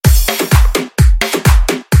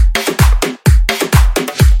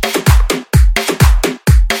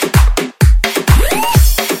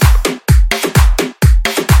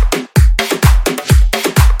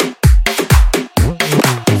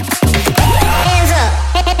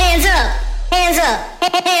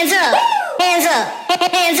Hands up, hands up,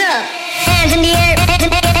 hands up, hands in the air, hands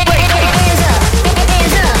up, hands up,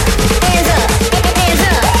 hands up, hands up, hands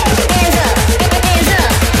up, hands up,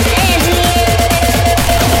 hands in the air,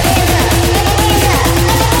 hands up,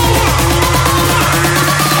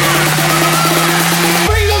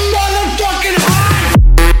 bring the motherfucking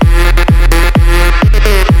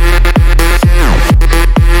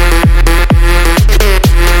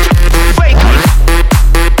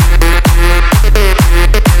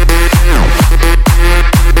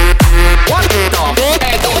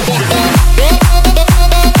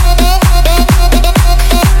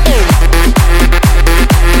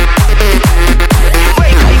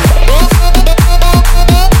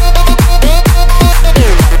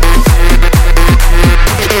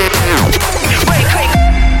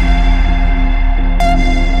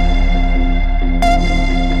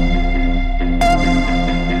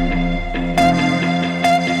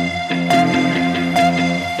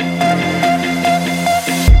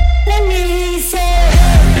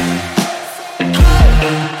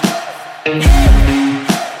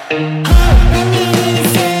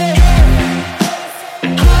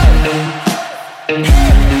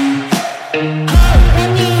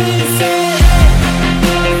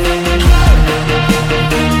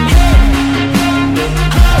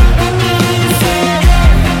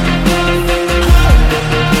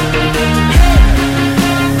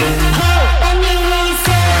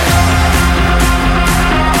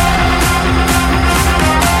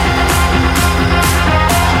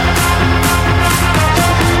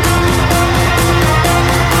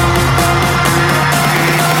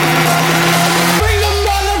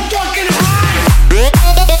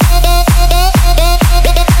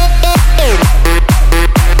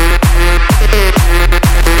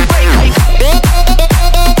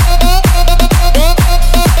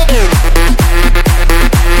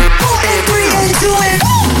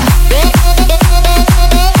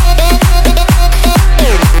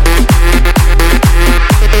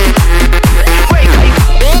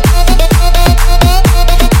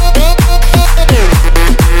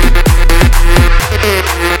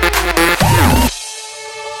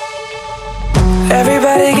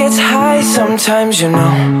sometimes, you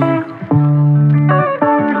know.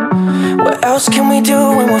 What else can we do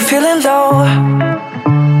when we're feeling low?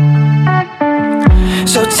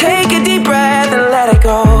 So take a deep breath and let it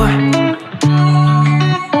go.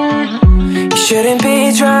 You shouldn't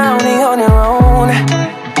be drowning on your own.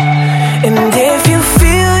 And if you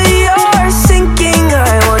feel you're sinking,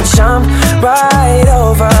 I will jump right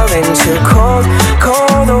over into cold,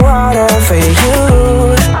 cold water for you.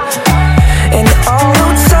 And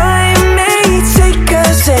although time may take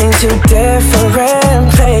us into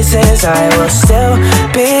different places, I will still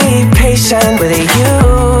be patient with you.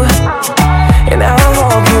 And I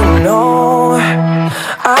hope you know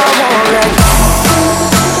I won't let go.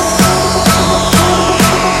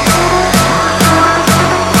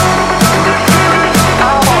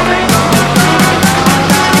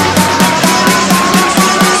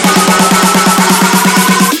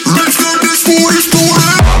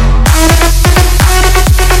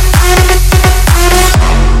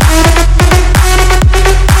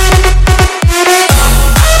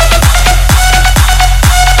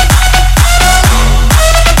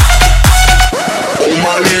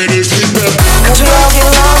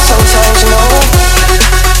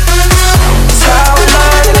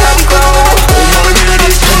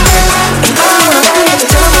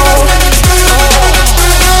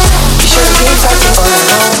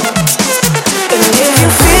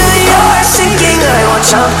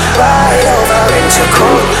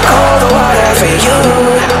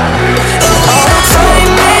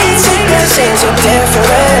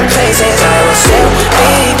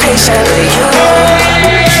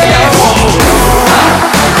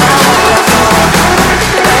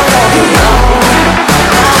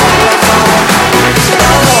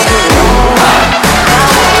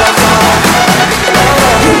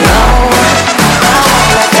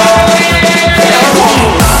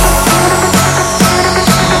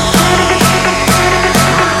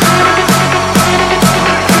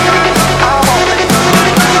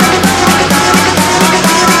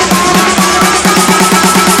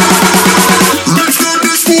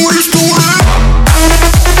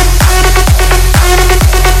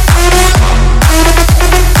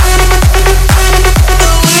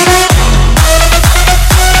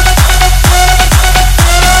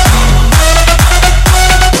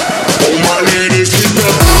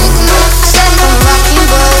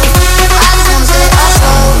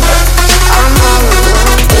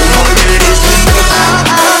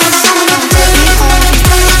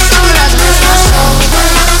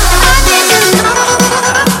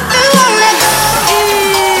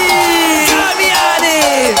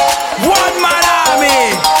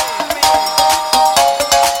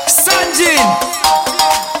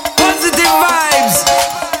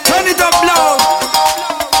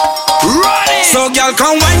 y'all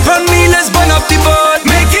come wine pon me, let's burn up the bud.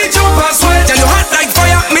 Make it jump and sweat. Tell you hot like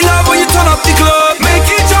fire, me love when you turn up the club. Make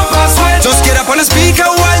it jump and sweat. Just get up on the speaker,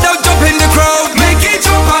 wild out, jump in the crowd. Make it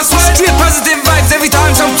jump and sweat. Straight positive vibes every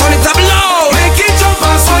time, so turn it up low. Make it jump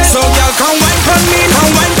and sweat. So y'all come wine pon me,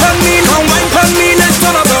 come wine pon me, come wine pon me, let's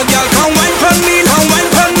turn up. So y'all come wine pon me, come wine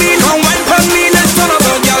pon me, come wine pon me, let's turn up.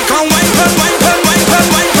 So y'all come wine pon, wine pon,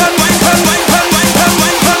 wine pon, wine pon, wine pon, wine pon, wine pon,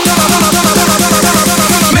 wine pon.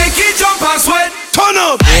 Make it jump and sweat. Turn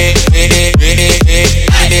up.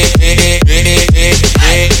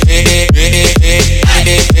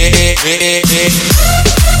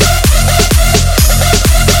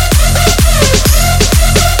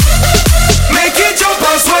 Make it jump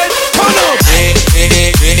and sweat. Turn up.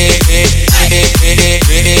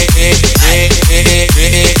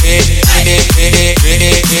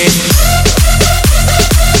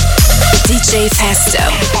 DJFESTO,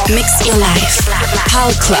 mix your life.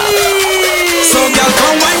 Pal Club. So y'all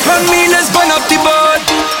come wine pon me, let's burn up the bud.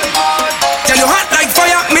 Tell you hot like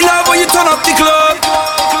fire, me love when you turn up the club.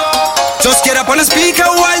 Just get up on the speaker,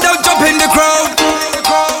 wild out, jump in the crowd.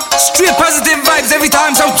 Straight positive vibes every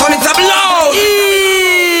time, so turn it up loud.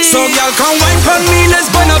 So y'all come wine pon me, let's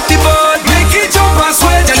burn up the bud. Make it jump and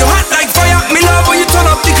sweat. Tell you hot like fire, me love when you turn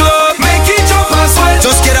up the club. Make it jump and sweat.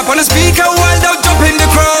 Just get up on the speaker, wild out, jump in the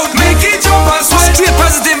crowd. Make it jump and sweat. Straight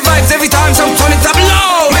positive vibes every time, so turn it up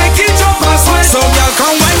loud. Make it jump and sweat. So y'all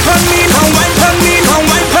come wine pon me, come wine pon me, come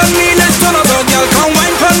wine pon me, let's turn up. So y'all come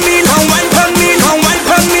wine pon me, come wine pon me, come wine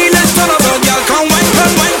pon me, let's turn up. So y'all come wine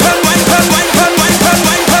pon, wine pon, wine pon, wine pon, wine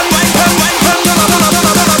pon, wine pon, wine pon, wine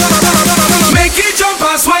pon. Make it jump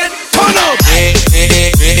and sweat. Turn up.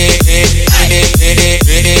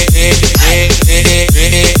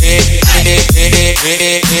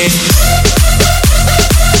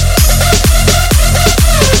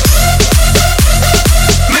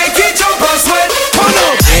 Make it jump and sweat. Turn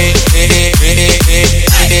up.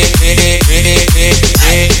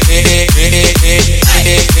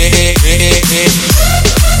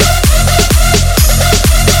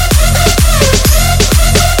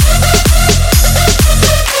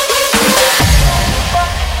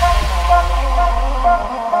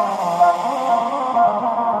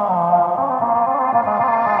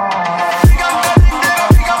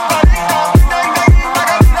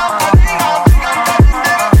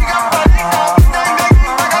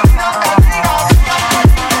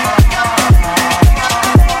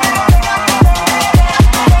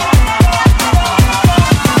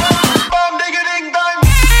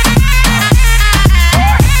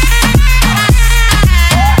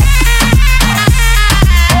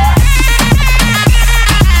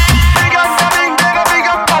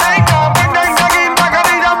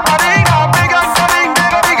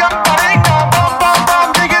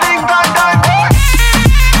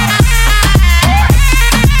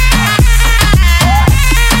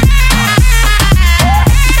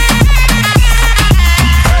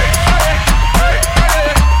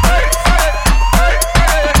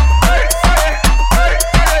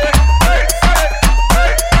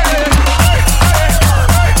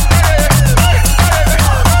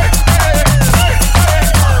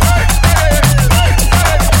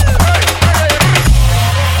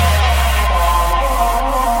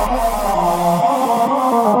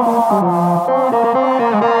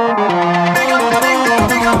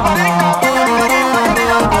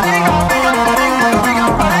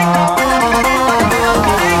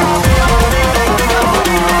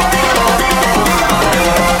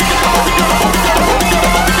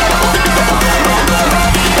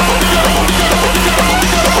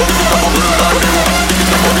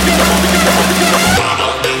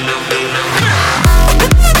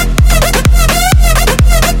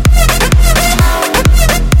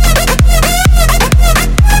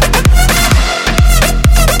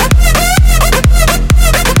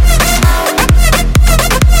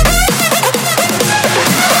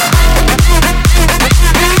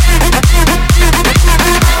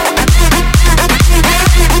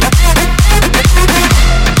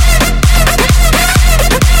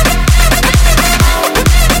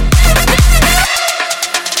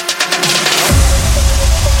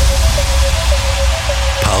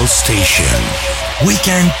 Station.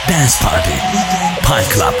 Weekend Dance Party. Pal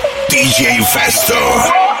Club. DJFESTO.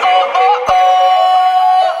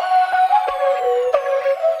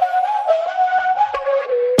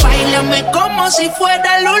 Báilame como si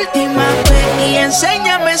fuera la última vez y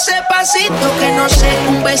enséñame ese pasito que no sé,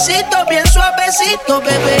 un besito bien suavecito,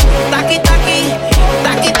 bebé. Taqui taqui,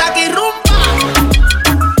 taqui taqui rumba.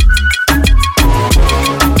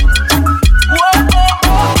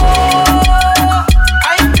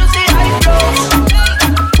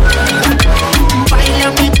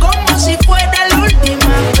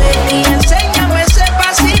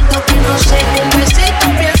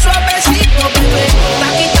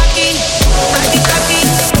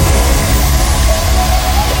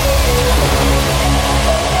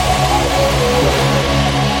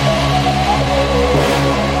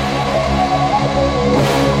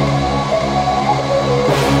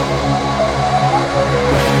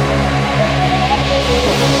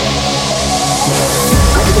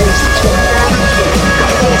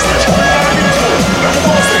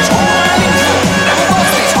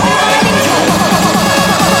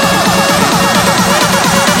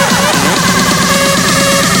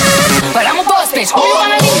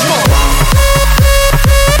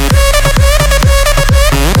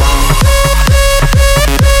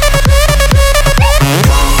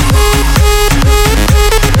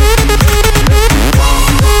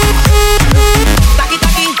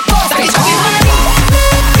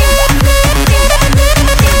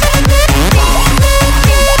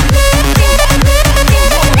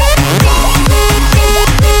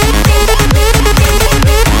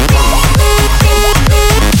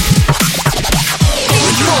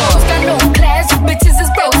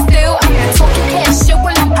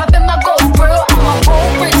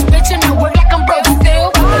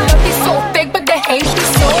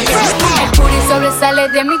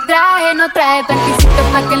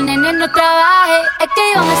 viernes no trabaje. Es que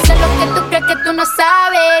yo me sé lo que tú crees que tú no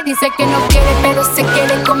sabes. Dice que no quiere, pero se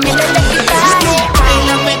quiere comer el equipaje.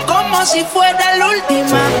 Bailame como si fuera la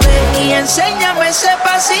última vez y enséñame ese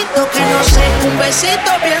pasito que no sé, un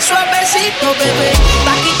besito bien suavecito, bebé.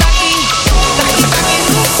 Taqui, taqui, taqui, taqui.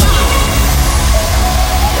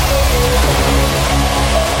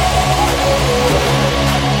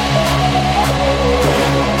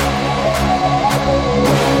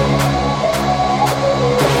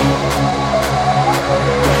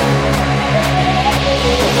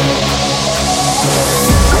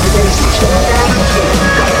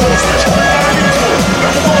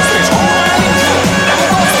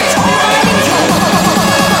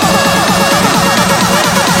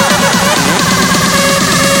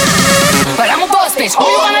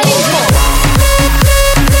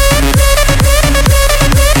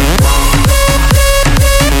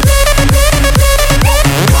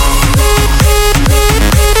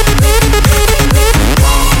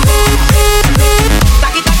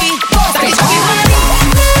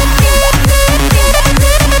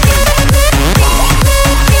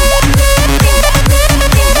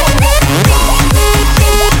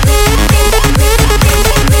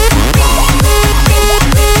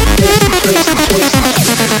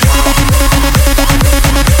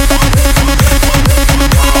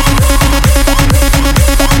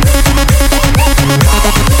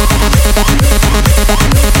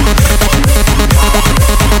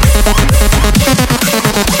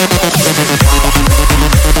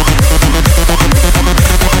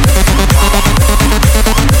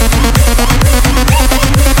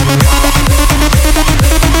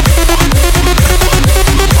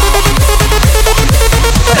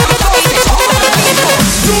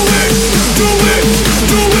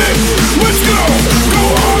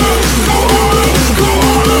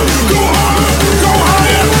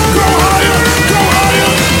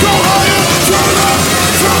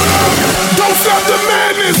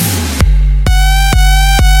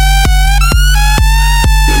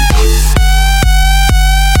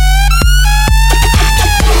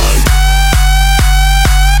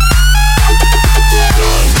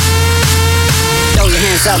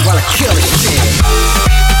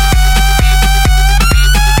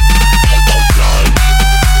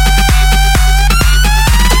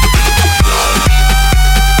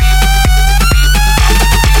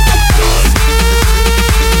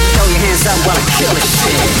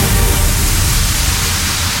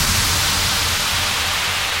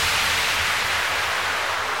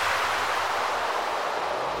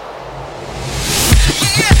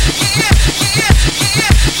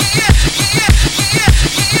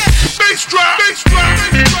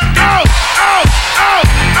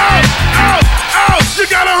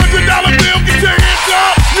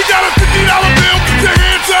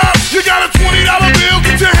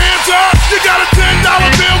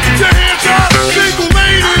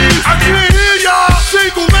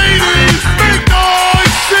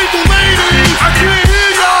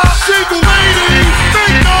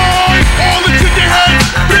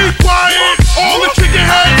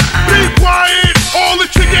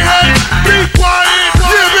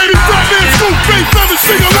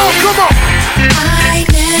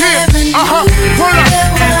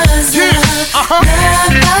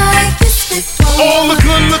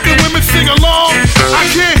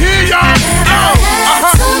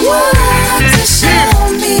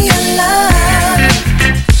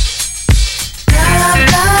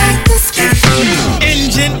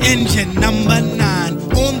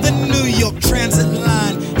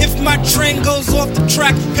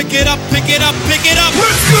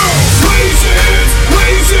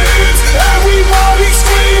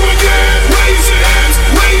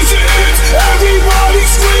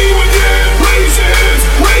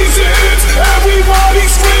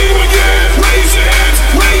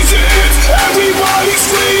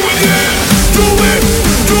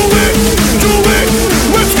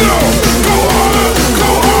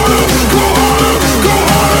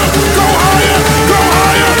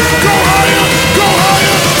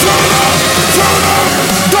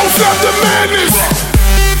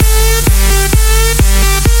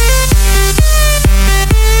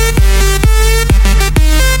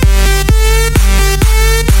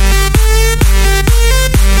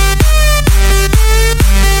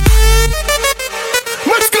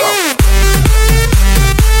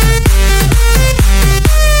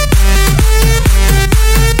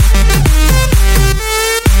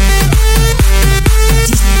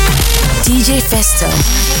 DJFESTO.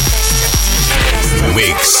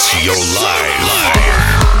 Mix your life.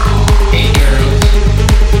 Hey girls,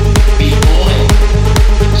 B-boy,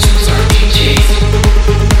 choose our DJs.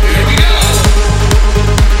 Here we go.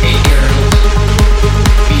 Hey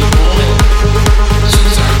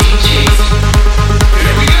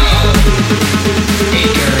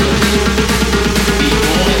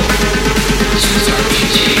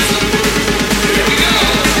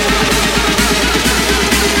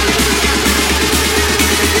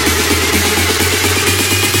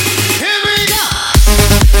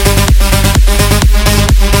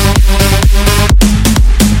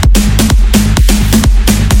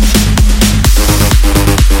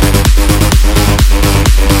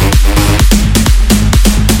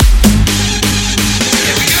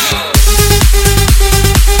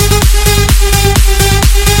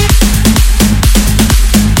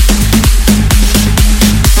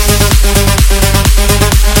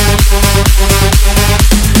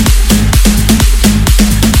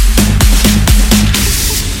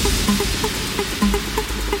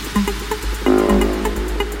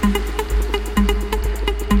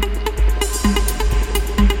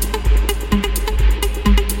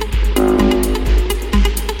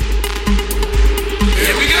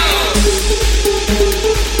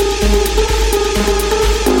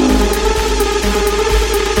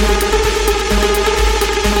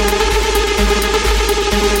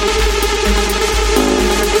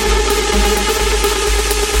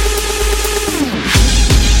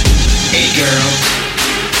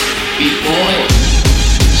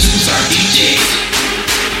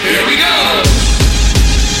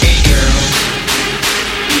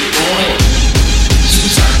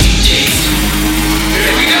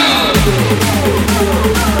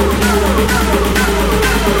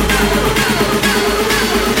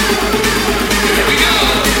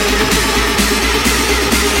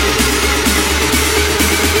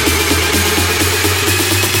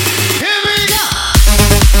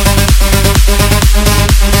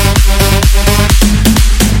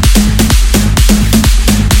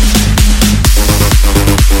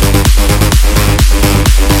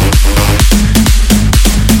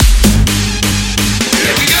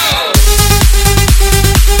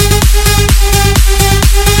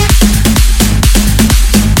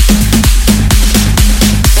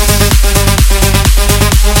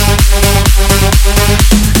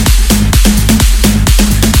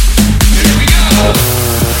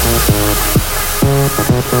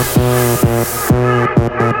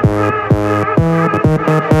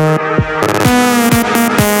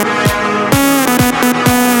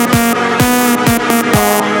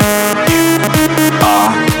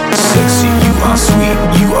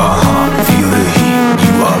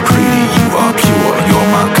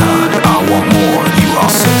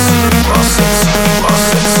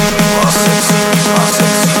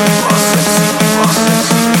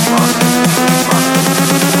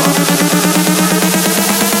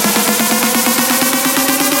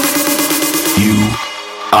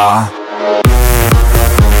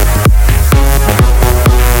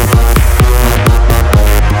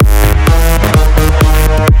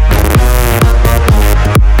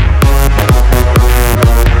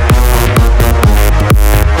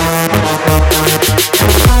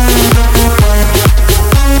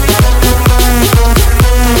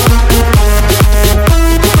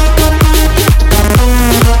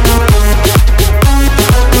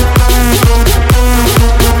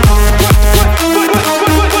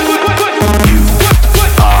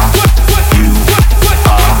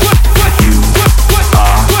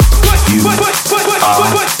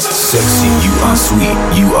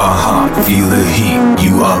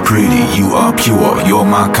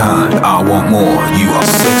my kind, I want more. You are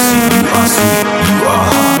sexy, you are sweet, you are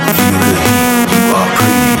hot, feel the heat. You are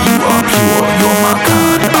pretty, you are pure, you're my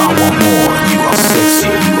kind, I want more. You are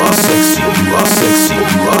sexy, you are sexy, you are sexy,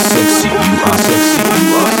 you are sexy, you are sexy,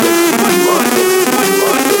 you are sexy, you are sexy, you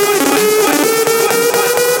are sexy.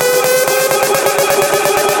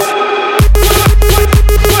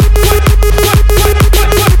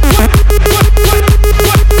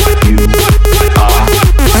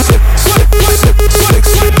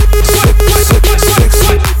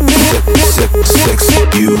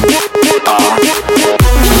 You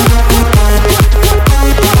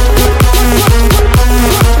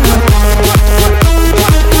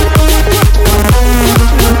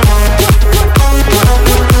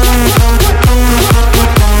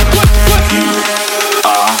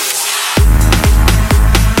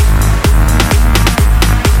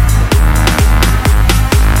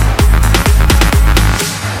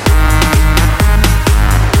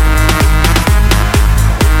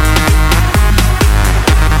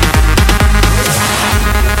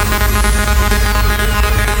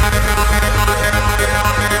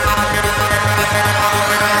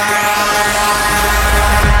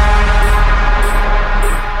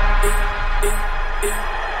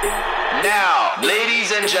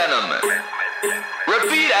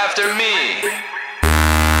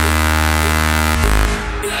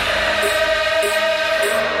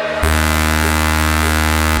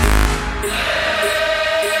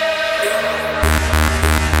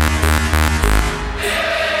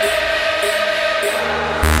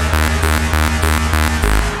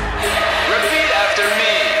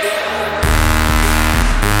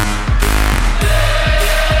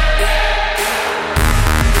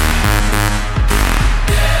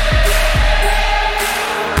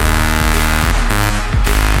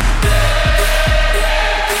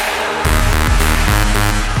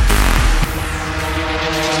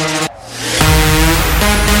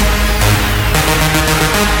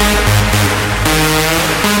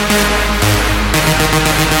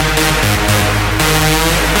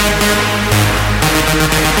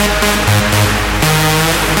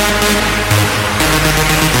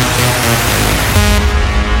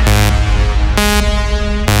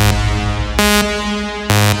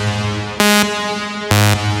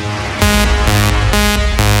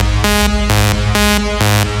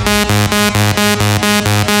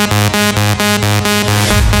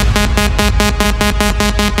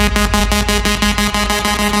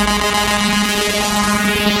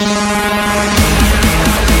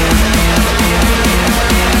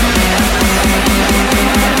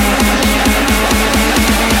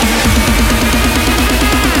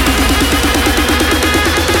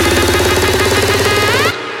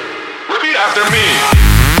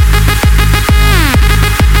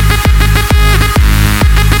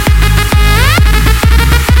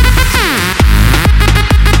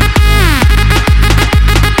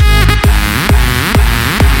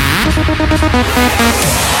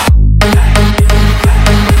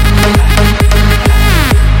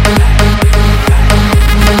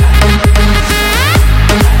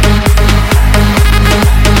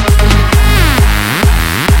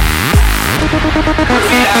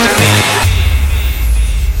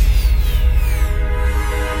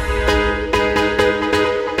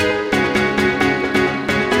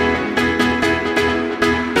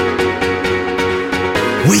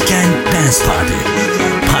Weekend Dance Party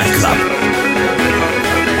Pie Club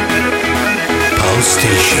Pulse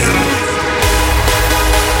Station.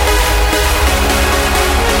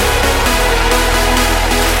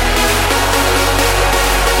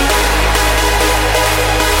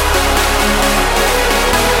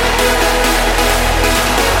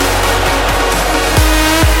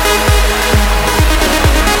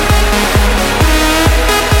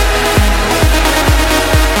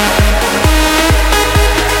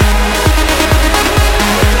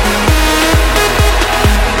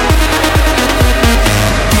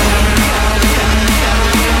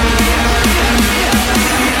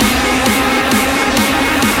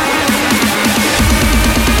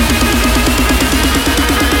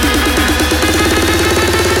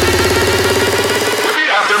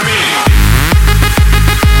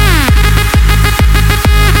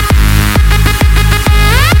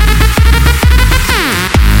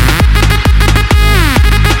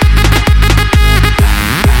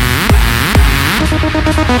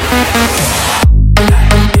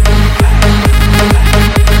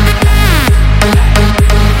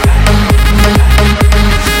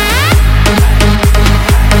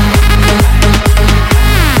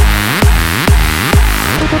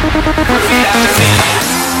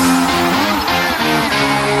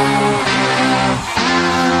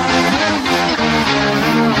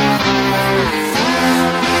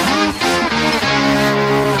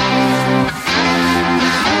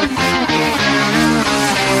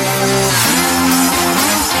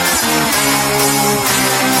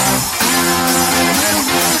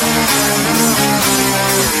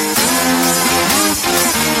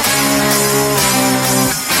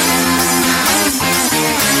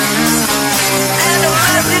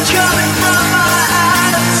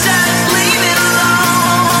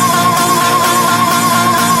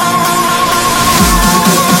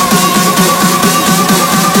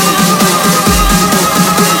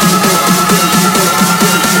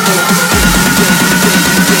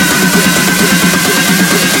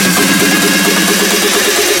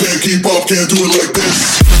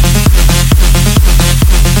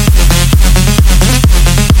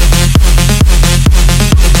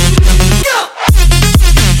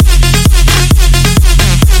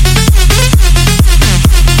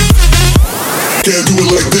 Can't do it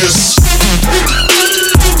like this.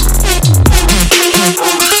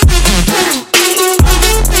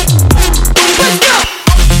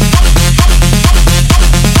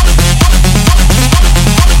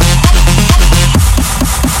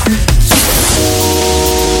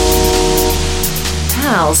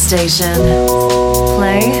 PAL Station.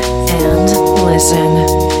 Play and listen.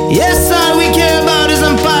 Yes, all we care about is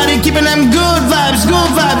some party, keeping them good vibes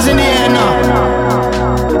in the air now.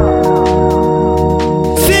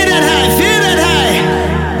 Feel that high.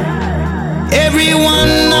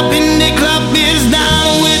 Everyone up in the club is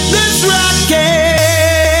down with this rocket.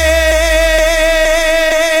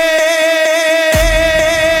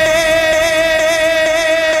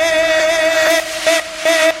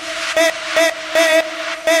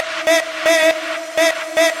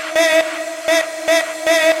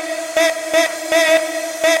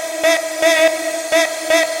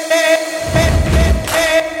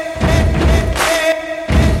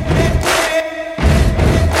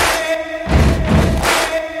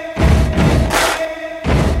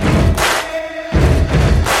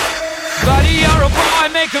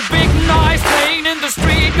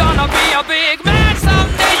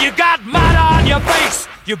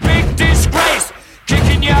 You big disgrace,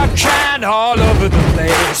 kicking your can all over the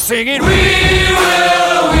place, singing, we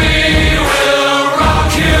will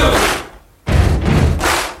rock you.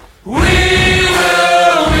 We will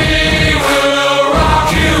rock you. We will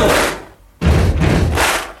rock you.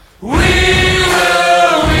 We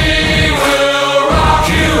will rock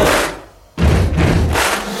you.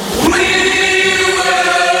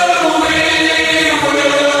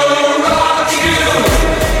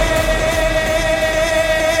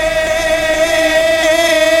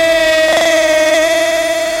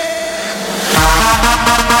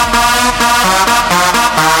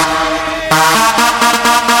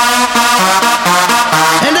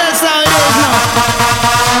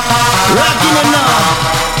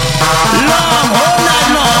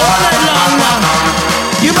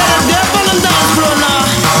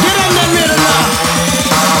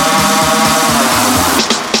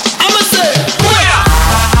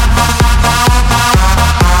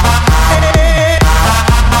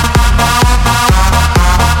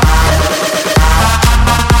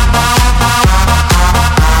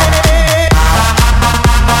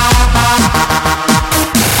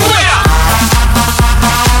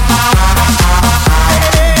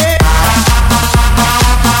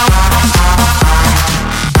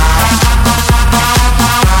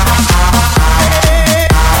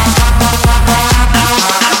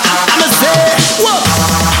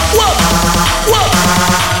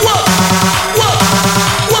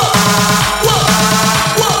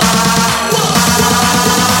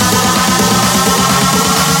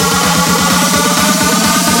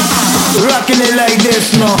 Rocking it like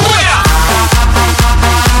this, no.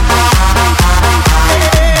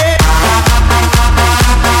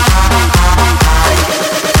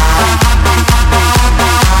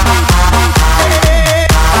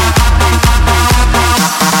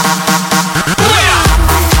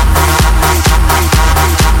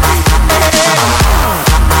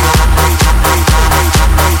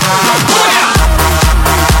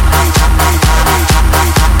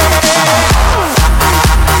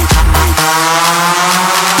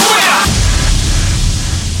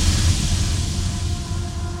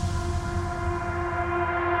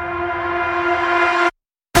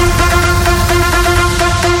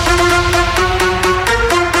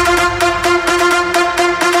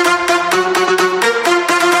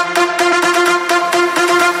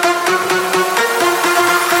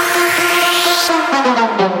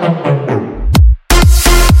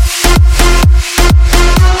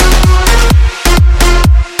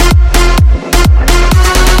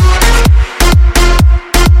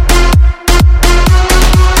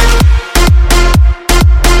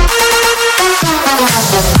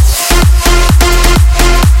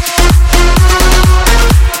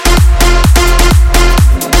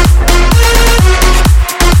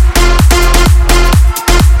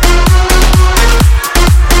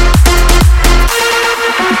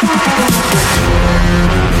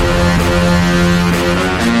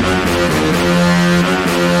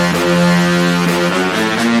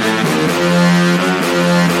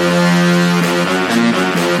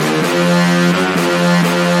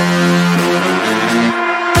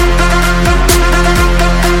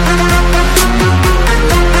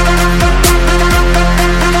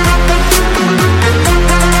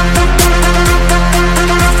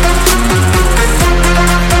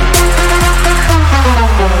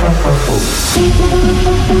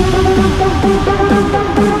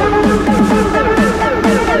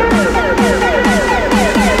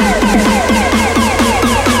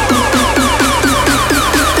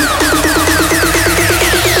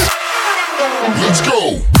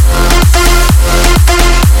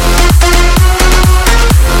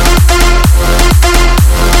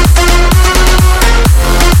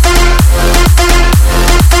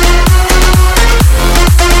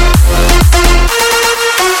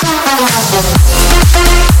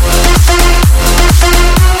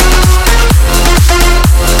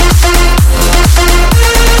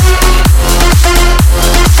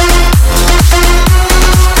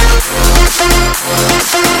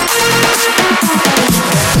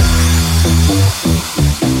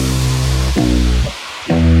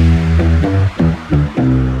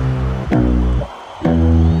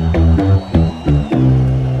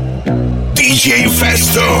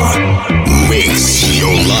 DJFESTO. Mix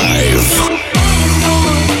your life.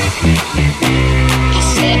 I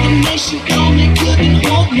said the nation told me couldn't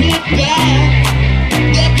hold me back.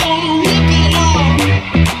 They're gonna rip it off,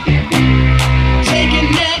 taking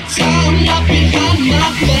their time up behind my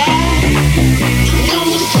back. I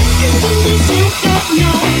was talking to myself that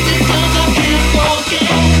night because I can't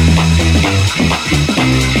forget.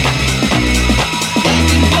 Back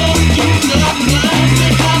and forth through the night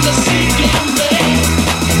behind the cigarette.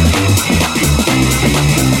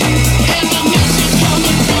 And the message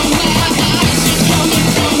coming from my eyes is coming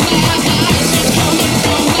from my eyes is coming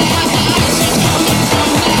from my eyes is coming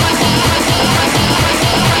from my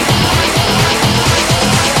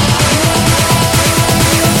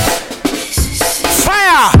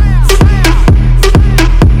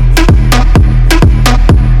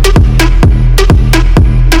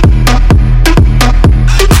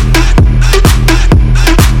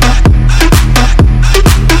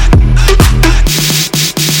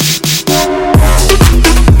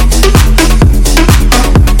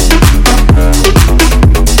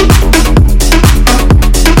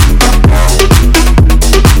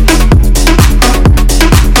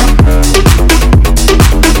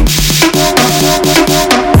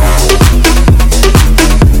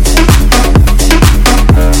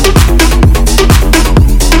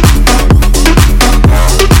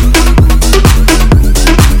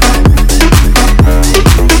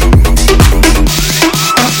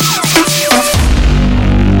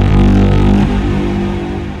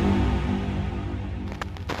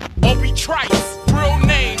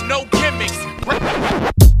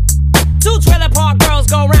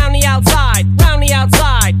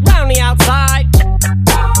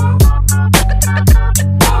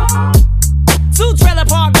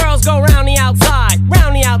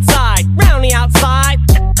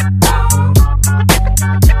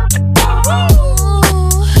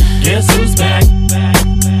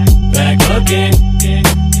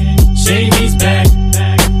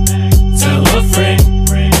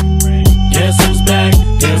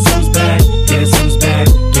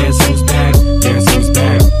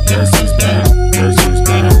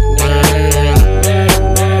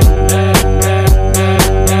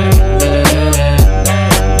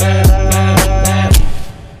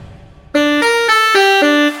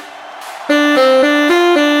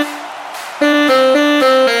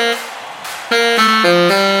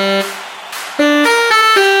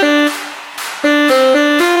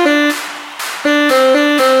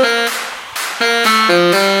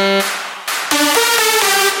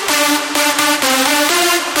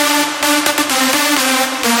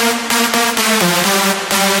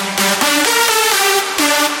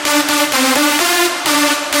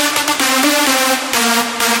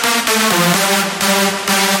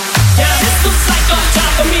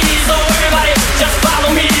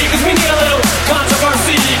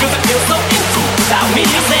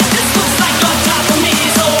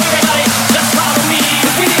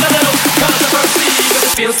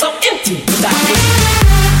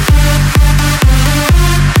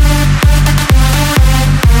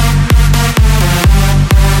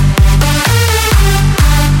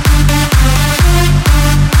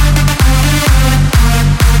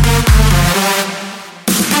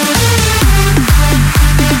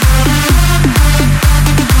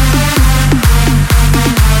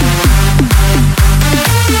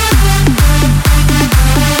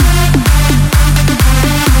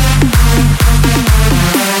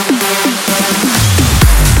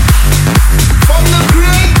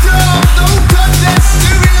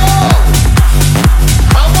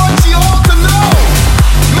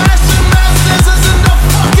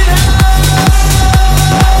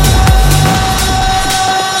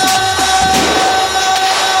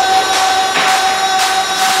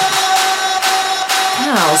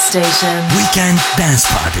Station. Weekend Dance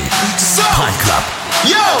Party. So, Pine Club.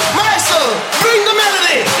 Yo, Marcel, bring the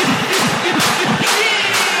melody.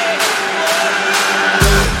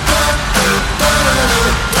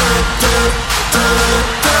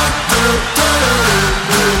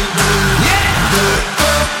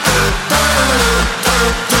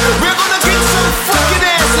 We're gonna get some fucking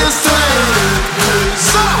asses tonight.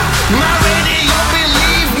 So, my radio,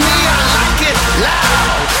 believe me, I like it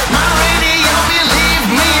loud. My radio, believe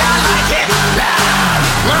me, I like it loud.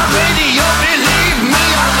 My radio, believe me,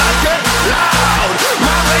 I like it loud.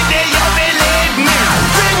 My radio, believe me.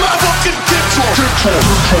 Bring my fucking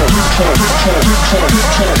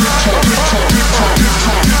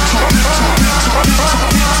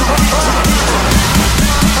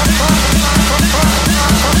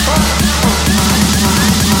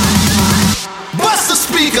Bust the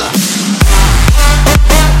speaker.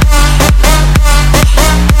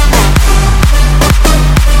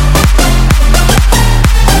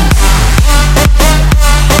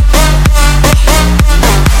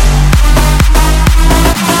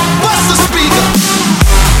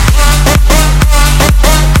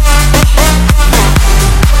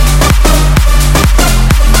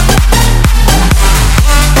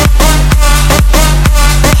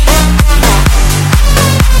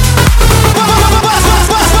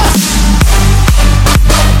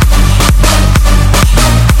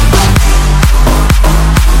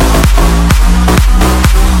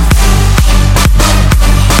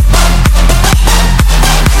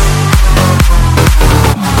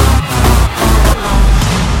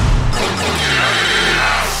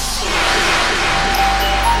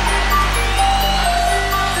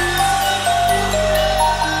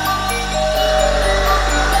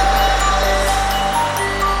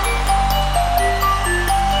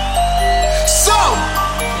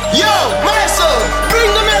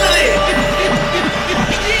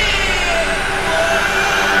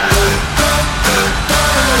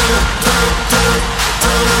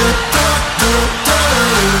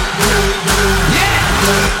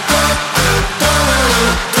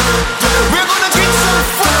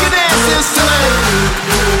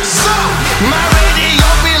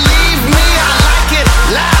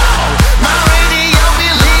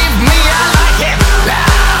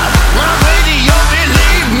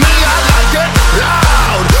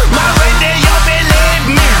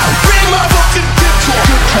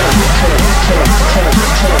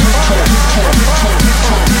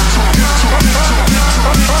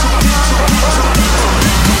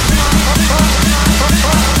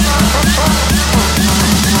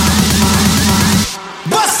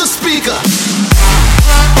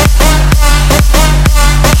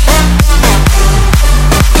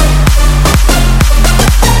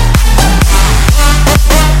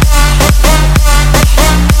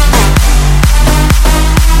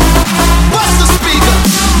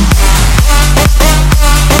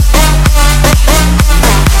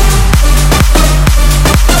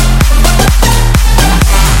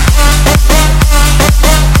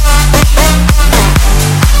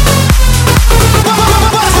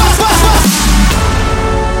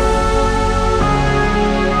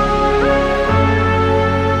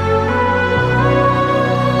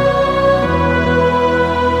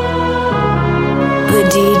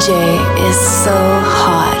 DJ is so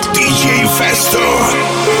hot. DJFESTO.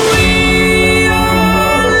 We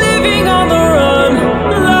are living on the run,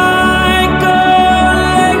 like a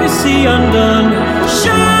legacy undone,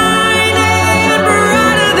 shining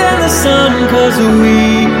brighter than the sun, 'cause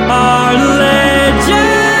we are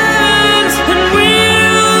legends, and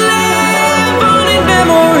we'll live on in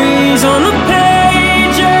memories on the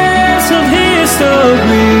pages of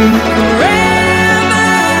history. Forever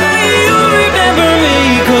you'll remember me,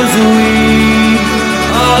 'cause we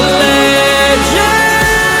are legends.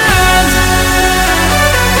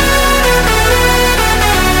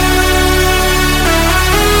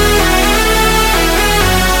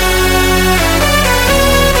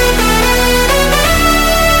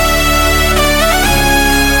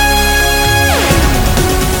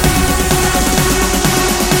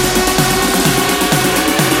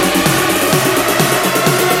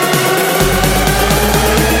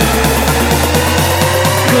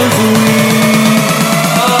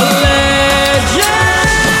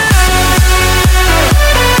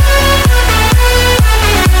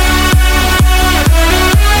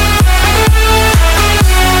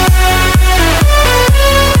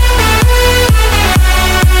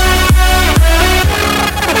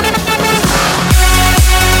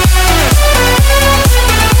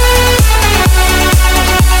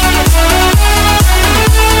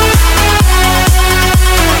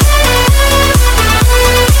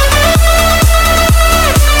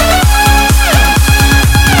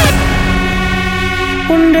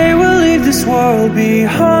 One day we'll leave this world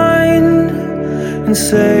behind and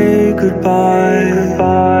say goodbye.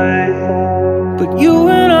 But you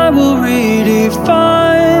and I will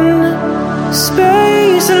redefine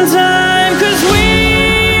space and time, 'cause we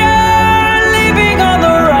are living on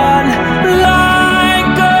the run,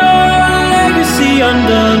 like a legacy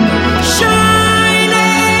undone,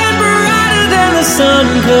 shining brighter than the sun,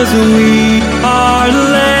 'cause we are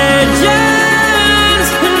legends,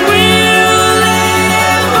 and we'll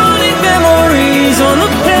live on in memories on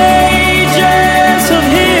the pages of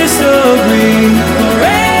history.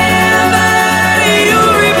 Forever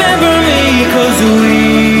you'll remember me, 'cause we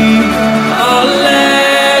are legends.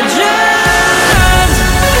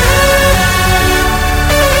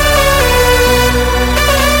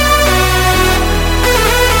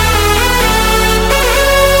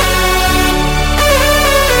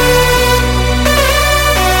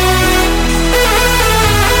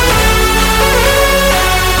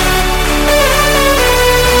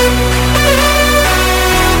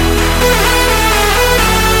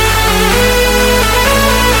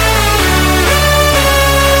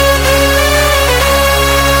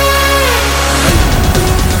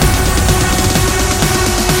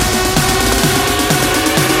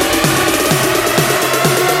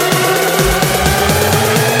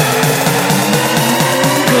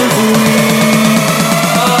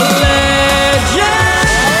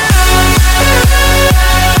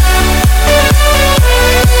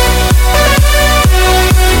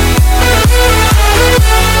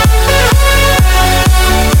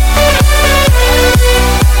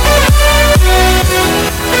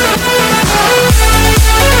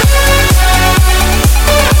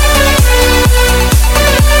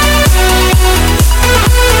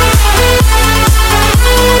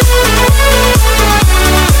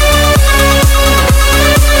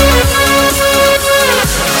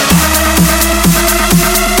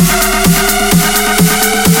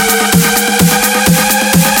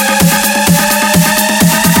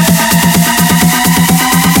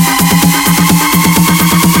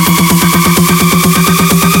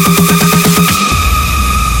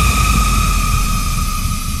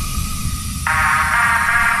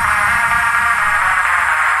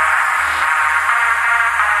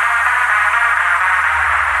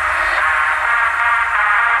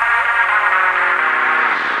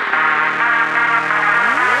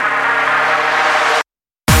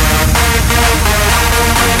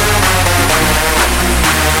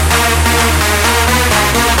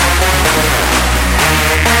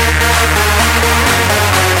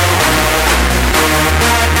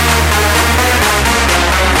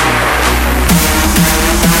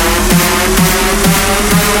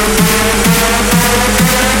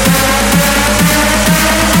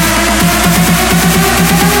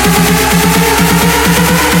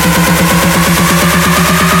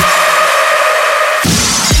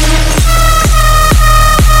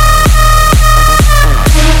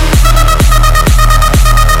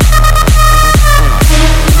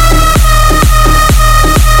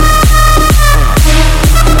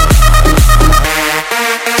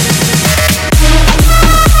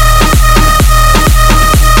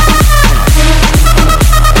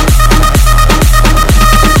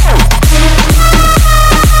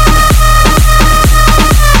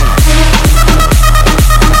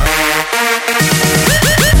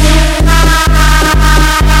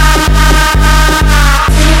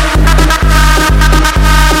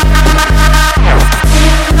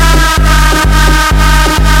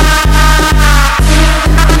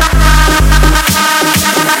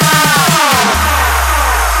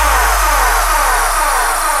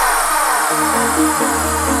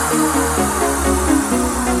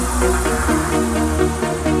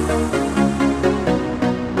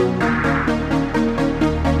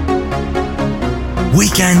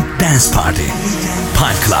 Weekend Dance Party.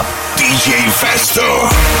 Pine Club.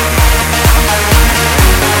 DJFESTO.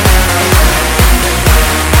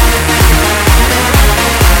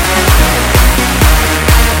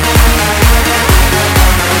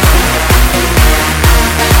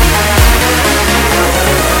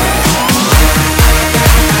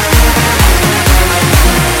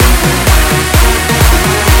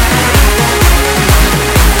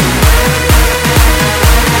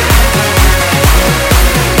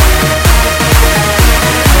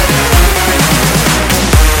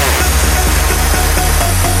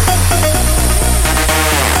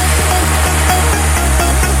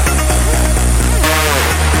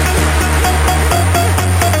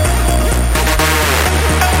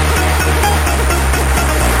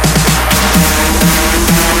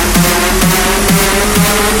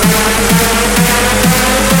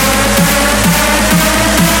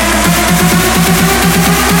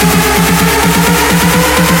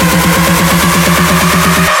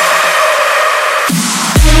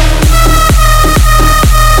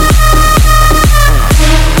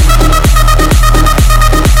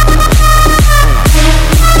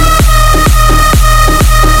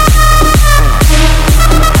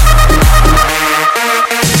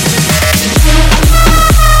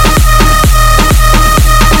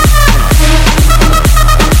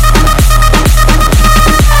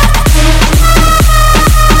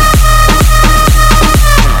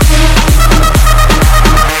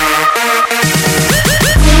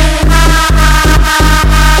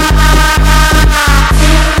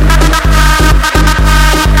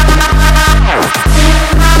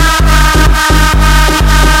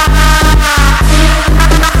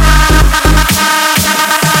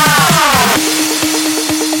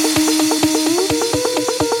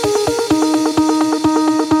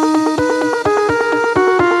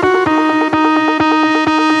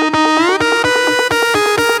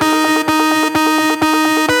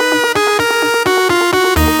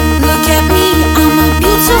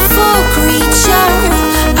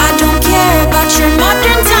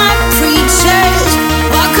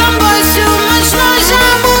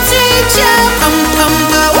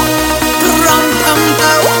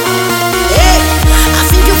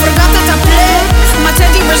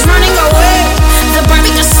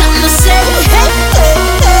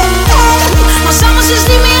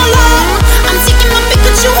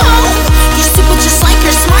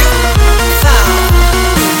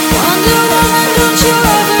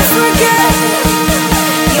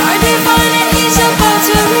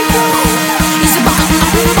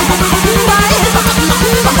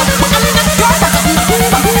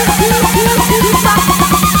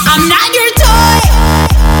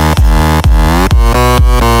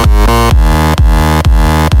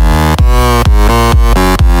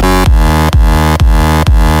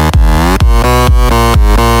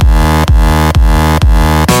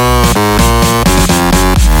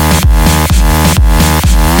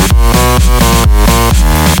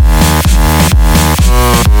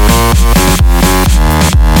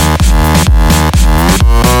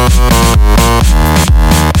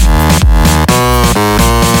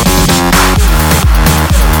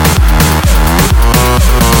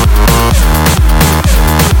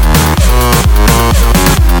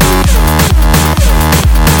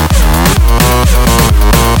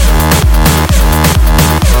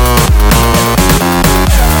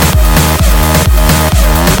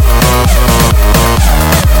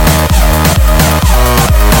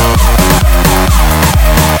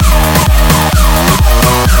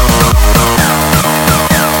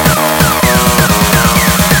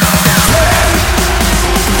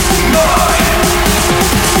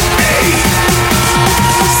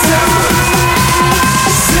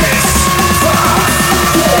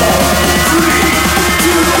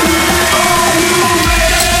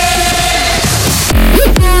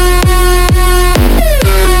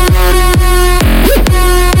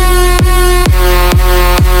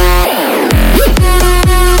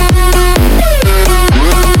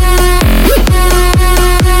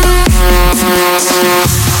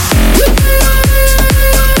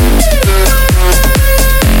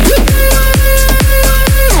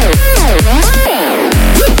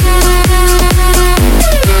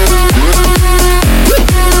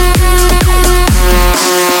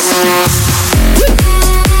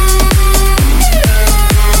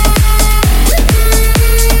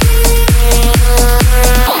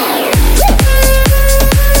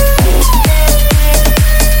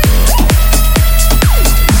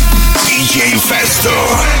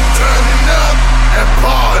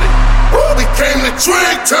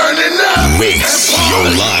 Mix your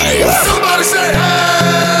life. Somebody say,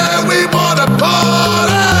 hey, we wanna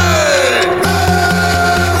party. Hey.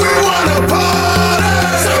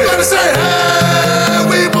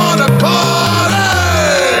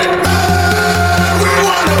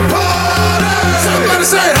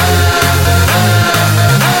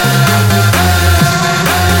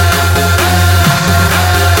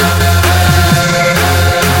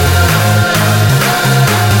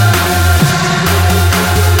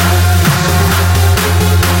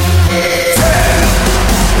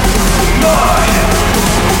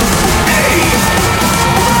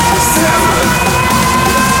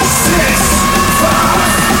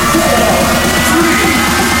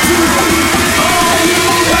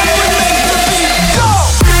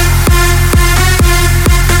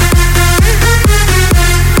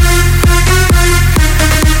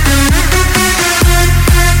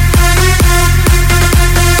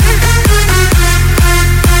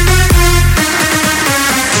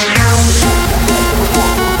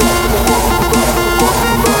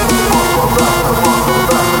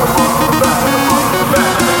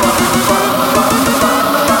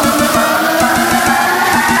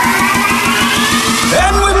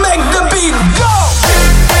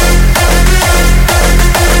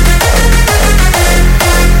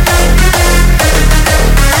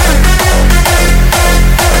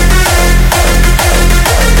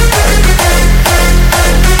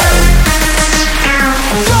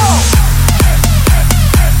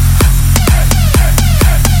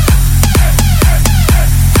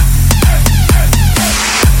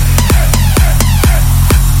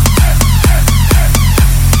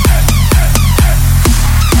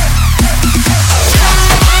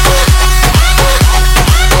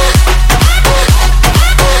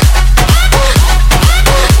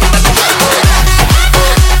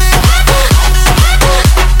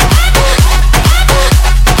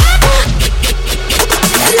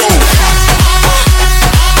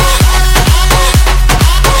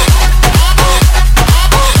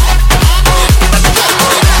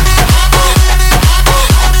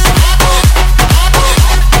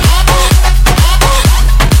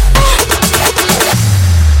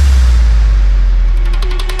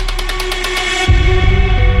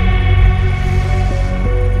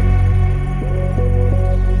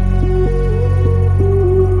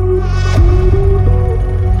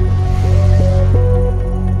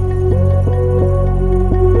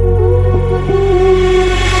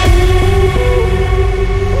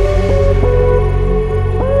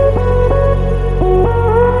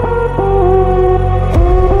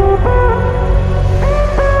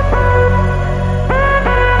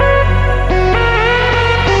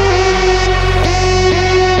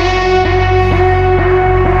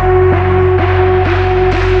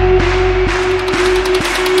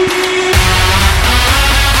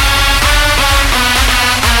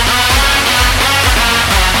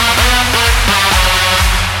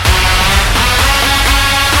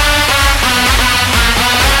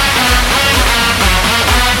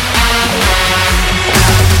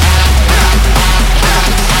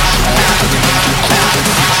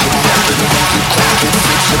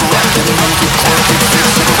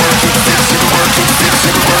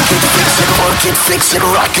 fix it, work it, fix it,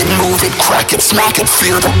 rock it, move it, crack it, smack it,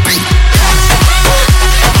 feel the beat.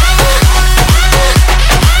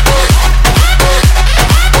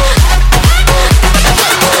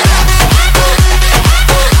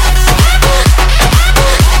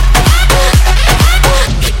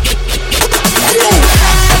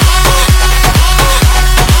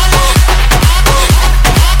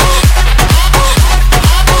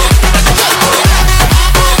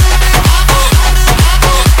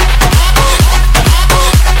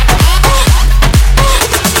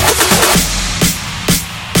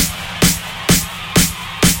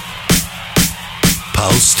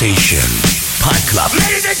 Station Pine Club.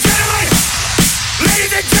 Ladies and gentlemen, ladies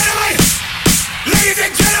and gentlemen, ladies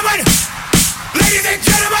and gentlemen, ladies and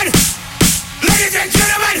gentlemen, ladies and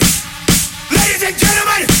gentlemen, ladies and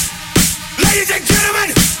gentlemen, ladies and gentlemen,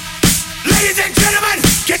 ladies and gentlemen,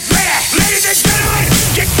 get ready, ladies and gentlemen,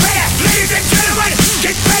 get ready, ladies and gentlemen,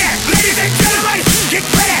 get ready, ladies and gentlemen, get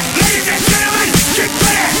ready, ladies and gentlemen, get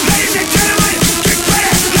ready, ladies and gentlemen, get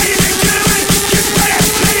ready, ladies and gentlemen, get ready,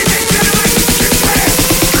 ladies and gentlemen, get ready.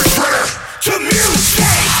 To music.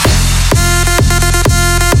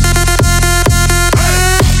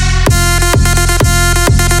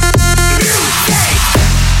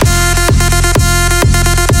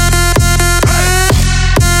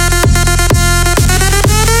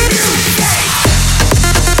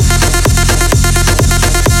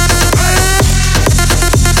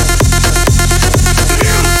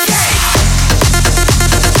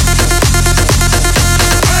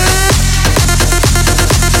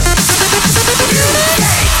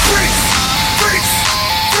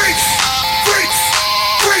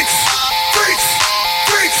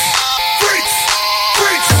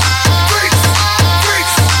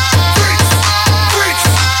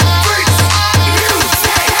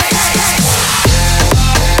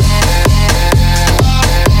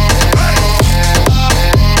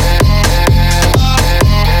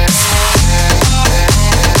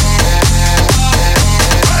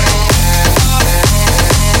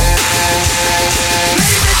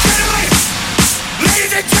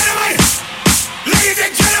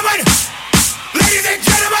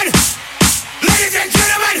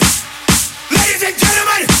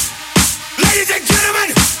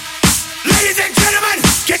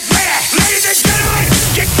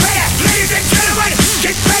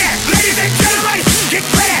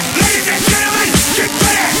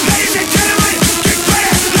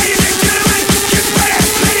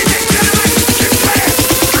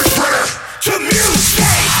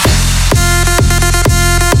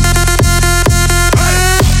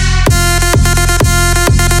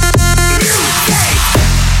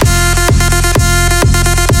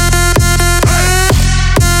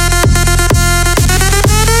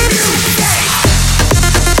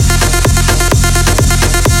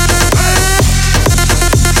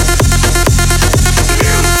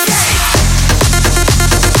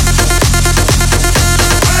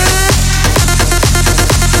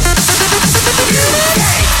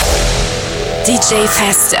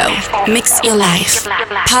 DJFESTO, mix your life.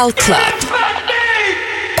 Pal Club.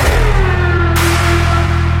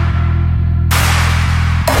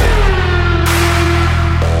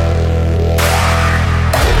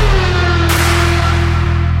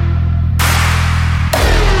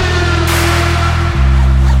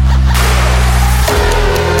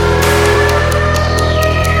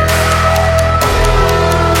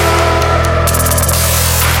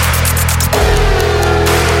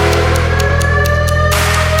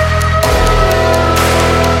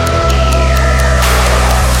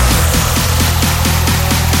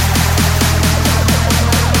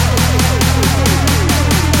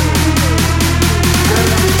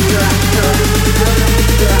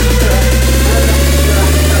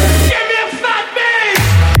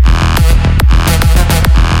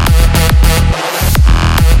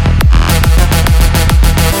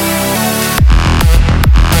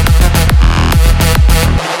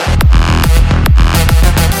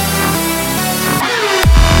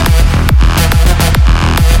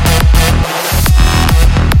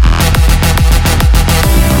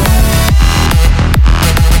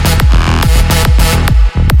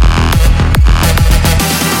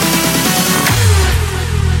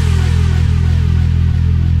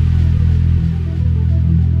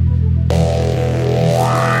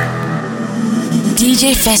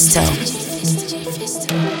 DJFESTO.